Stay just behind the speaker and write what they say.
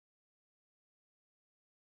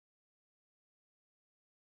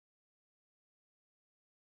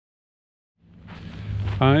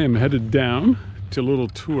I am headed down to a little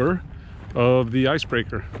tour of the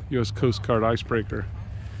Icebreaker, U.S. Coast Guard Icebreaker.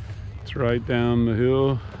 It's right down the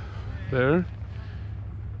hill there.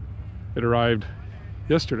 It arrived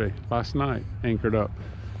yesterday, last night, anchored up.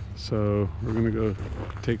 So we're gonna go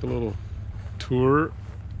take a little tour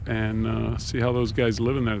and see how those guys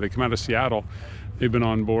live in there. They come out of Seattle. They've been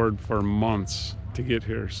on board for months to get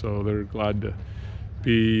here, so they're glad to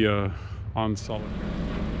be on solid.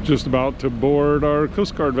 Just about to board our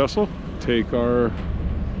Coast Guard vessel, take our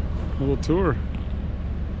little tour.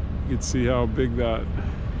 You can see how big that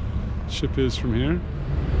ship is from here.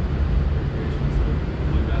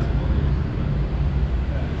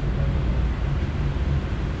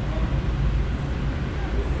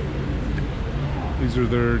 These are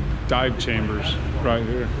their dive chambers right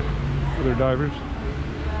here for their divers.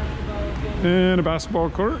 And a basketball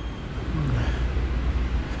court.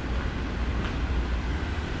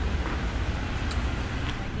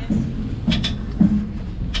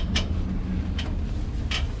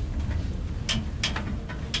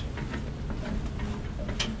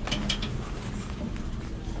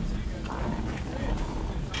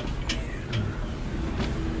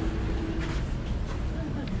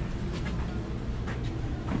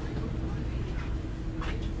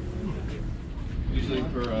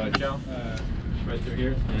 For chow, right through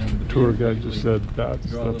here. And the Tour guide just said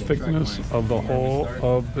that's the thickness of the hull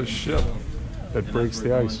of the ship that breaks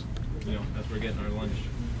the ice. You know, as we're getting our lunch,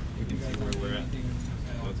 we can see where we're at. So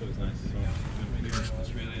that's always nice.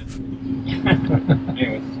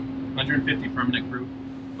 Anyways, 150 permanent crew.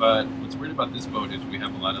 But what's weird about this boat is we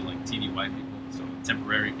have a lot of like TDY people, so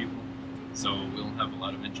temporary people. So we'll have a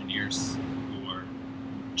lot of engineers who are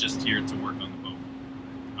just here to work on the boat.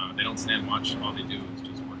 They don't stand watch, all they do is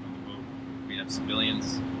just work on the boat. We have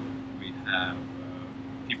civilians, we have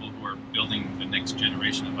people who are building the next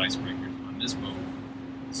generation of icebreakers on this boat,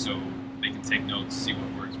 so they can take notes, see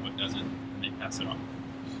what works, what doesn't, and they pass it off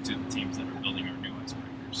to the teams that are building our new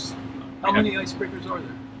icebreakers. How many icebreakers are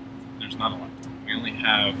there? There's not a lot. We only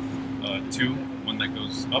have two, one that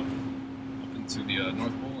goes up into the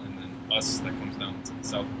North Pole, and then us that comes down to the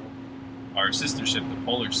South Pole. Our sister ship, the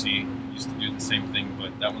PolarTREC, used to do the same thing,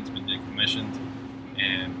 but that one's been decommissioned,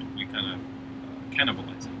 and we kind of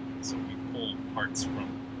cannibalize it. So we pull parts from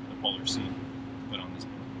the PolarTREC to put on this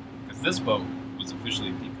boat. Because this boat was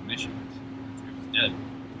officially decommissioned. It was dead,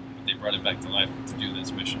 but they brought it back to life to do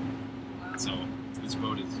this mission. So this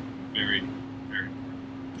boat is very, very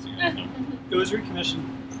important. So you guys know. It was recommissioned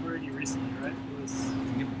pretty recently, right? It was. I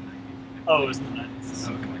think it was 90. Oh, it was in the 90s.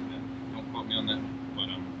 Something like that. Don't quote me on that, but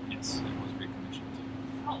yes, it was recommissioned.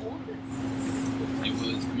 How old is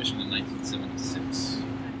It was commissioned in 1976.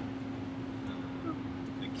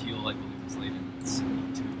 The keel, I believe, was laid in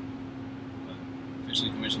 72. But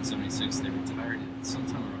officially commissioned 76. They retired it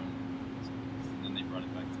sometime around there. And then they brought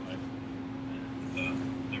it back to life. And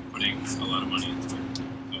they're putting a lot of money into it. So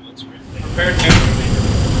it looks great. Prepared to.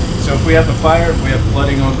 So if we have a fire, if we have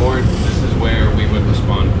flooding on board, this is where we would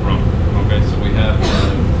respond from. Okay, so we have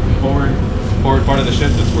the forward part of the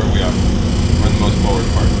ship, that's where we are. We're in the most forward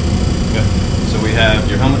part. Okay. So we have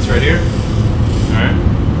your helmets right here. Alright.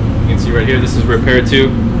 You can see right here, this is repair 2.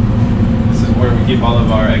 This is where we keep all of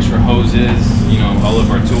our extra hoses, you know, all of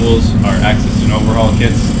our tools, our access and overhaul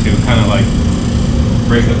kits to kind of like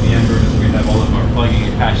break up the embers. We have all of our plugging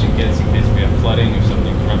and patching kits in case we have flooding, if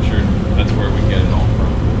something's ruptured. That's where we get it all from.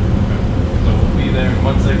 Okay. So we'll be there in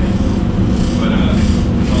 1 second. But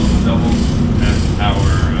this also doubles as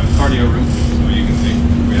our cardio room. So you can see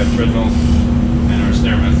we have treadmills and our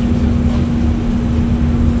stairmasters.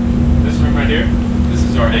 This room right here, this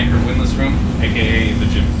is our anchor windlass room, aka the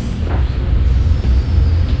gym.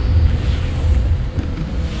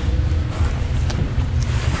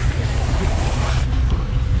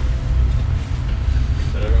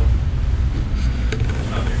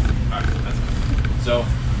 So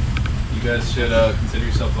you guys should consider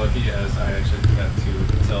yourself lucky, as I actually got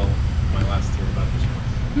to tell my last tour about this one.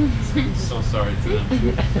 I'm so sorry to them.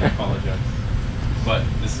 I apologize. But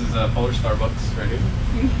this is Polar Starbucks right here.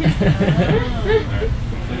 Alright.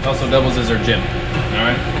 It also doubles as our gym.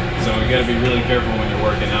 Alright? So you gotta be really careful when you're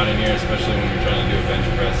working out in here, especially when you're trying to do a bench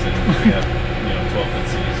press and we have, you know, 12-foot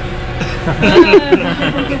seas and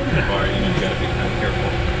bar, you know, you gotta be kind of careful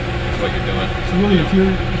with what you're doing. So really, if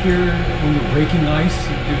you're here when you're breaking ice,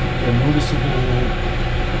 a noticeable...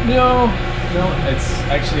 No, it's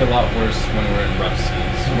actually a lot worse when we're in rough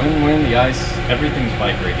seas. When we're in the ice, everything's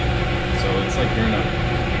vibrating. So it's like you're in a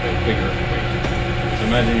bigger earthquake. So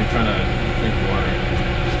imagine you're trying to drink water and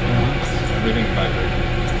everything's vibrating.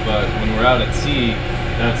 But when we're out at sea,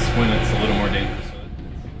 that's when it's a little more dangerous.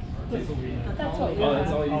 That's what we Oh,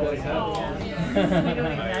 that's all you guys have? We don't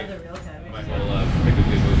even have the real time. We'll pick a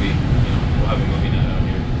good movie. We'll have a movie night out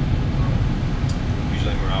here.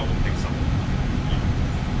 Usually we're out, we'll pick something.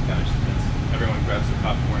 Kind of just depends. Everyone grabs their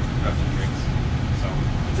popcorn, grabs their drinks. So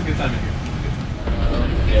it's a good time in here.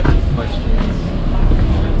 Yeah, questions.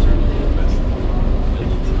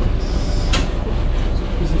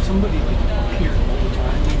 Is there somebody like up here all the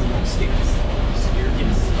time? Like stairs?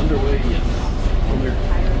 Yes. Underway, yes. Where?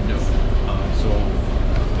 No. So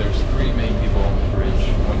there's 3 main people on the bridge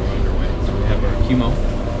when we're underway. So we have our Kimo,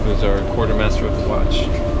 who's our quartermaster of the watch.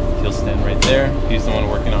 He'll stand right there. He's the one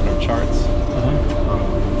working on our charts.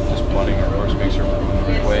 Just plotting our course, make sure we're going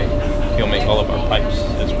the right way. He'll make all of our pipes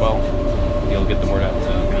as well. He'll get the word out to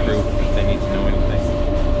the crew if they need to know anything.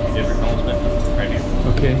 Here's your helmsman right here.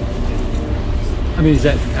 Okay. I mean, is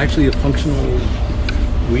that actually a functional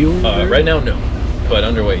wheel? Right now, no. But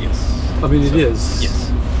underway, yes. I mean, it is. Yes.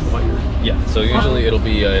 While you're... Yeah, so usually it'll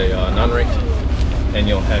be a non-ranked, and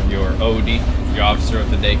you'll have your OOD, your officer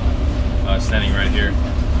of the day, standing right here,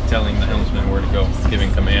 telling the helmsman where to go,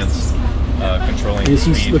 giving commands, controlling Is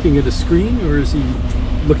he speed. looking at a screen, or is he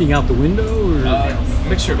looking out the window? Or?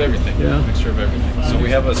 Mixture of everything. Yeah. Mixture of everything. So we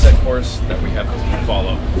have a set course that we have to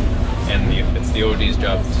follow, and it's the OOD's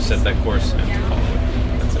job to set that course and to follow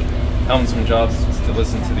it. That's it. Helmsman's job is to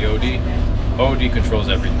listen to the OOD. OOD controls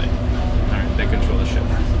everything. All right, they control the ship.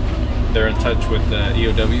 They're in touch with the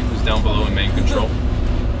EOW, who's down below in main control.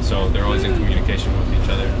 So they're always in communication with each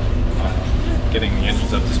other, getting the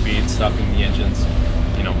engines up to speed, stopping the engines.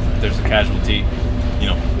 If there's a casualty,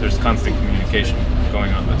 there's constant communication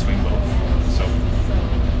going on between both. So,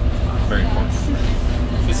 very important.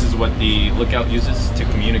 This is what the lookout uses to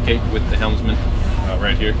communicate with the helmsman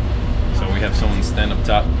right here. So we have someone stand up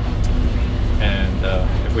top, and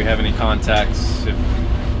if we have any contacts, if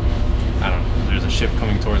there's a ship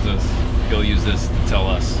coming towards us, he'll use this to tell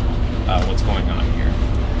us what's going on here.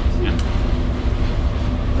 Yeah.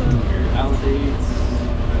 Your validates.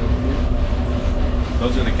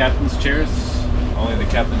 Those are the captain's chairs. Only the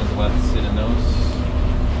captain is allowed to sit in those.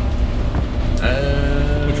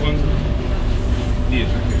 Which ones? These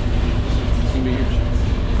right here. This can be your chair.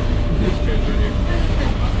 These chairs right here.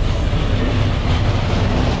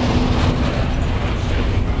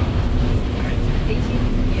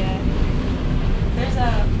 Yeah. There's a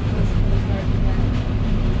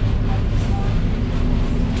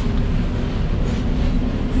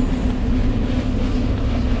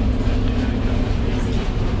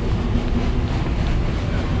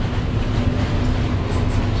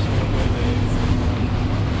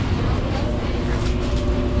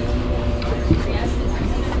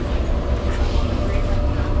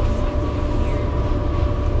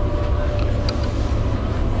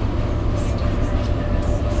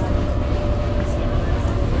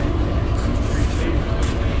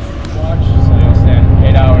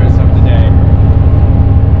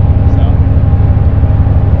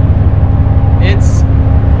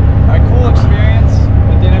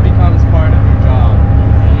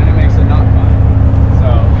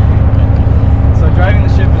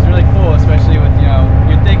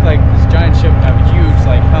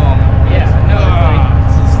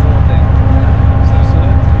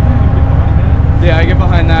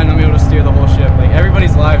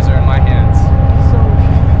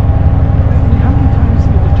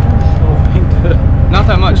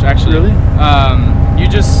actually. Really? You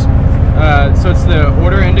just so it's the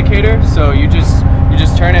order indicator. So you just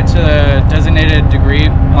turn it to the designated degree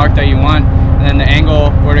mark that you want, and then the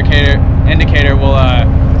angle indicator will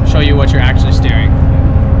show you what you're actually steering.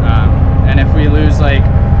 And if we lose like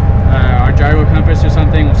our gyro compass or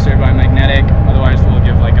something, we'll steer by magnetic. Otherwise, we'll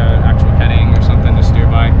give like a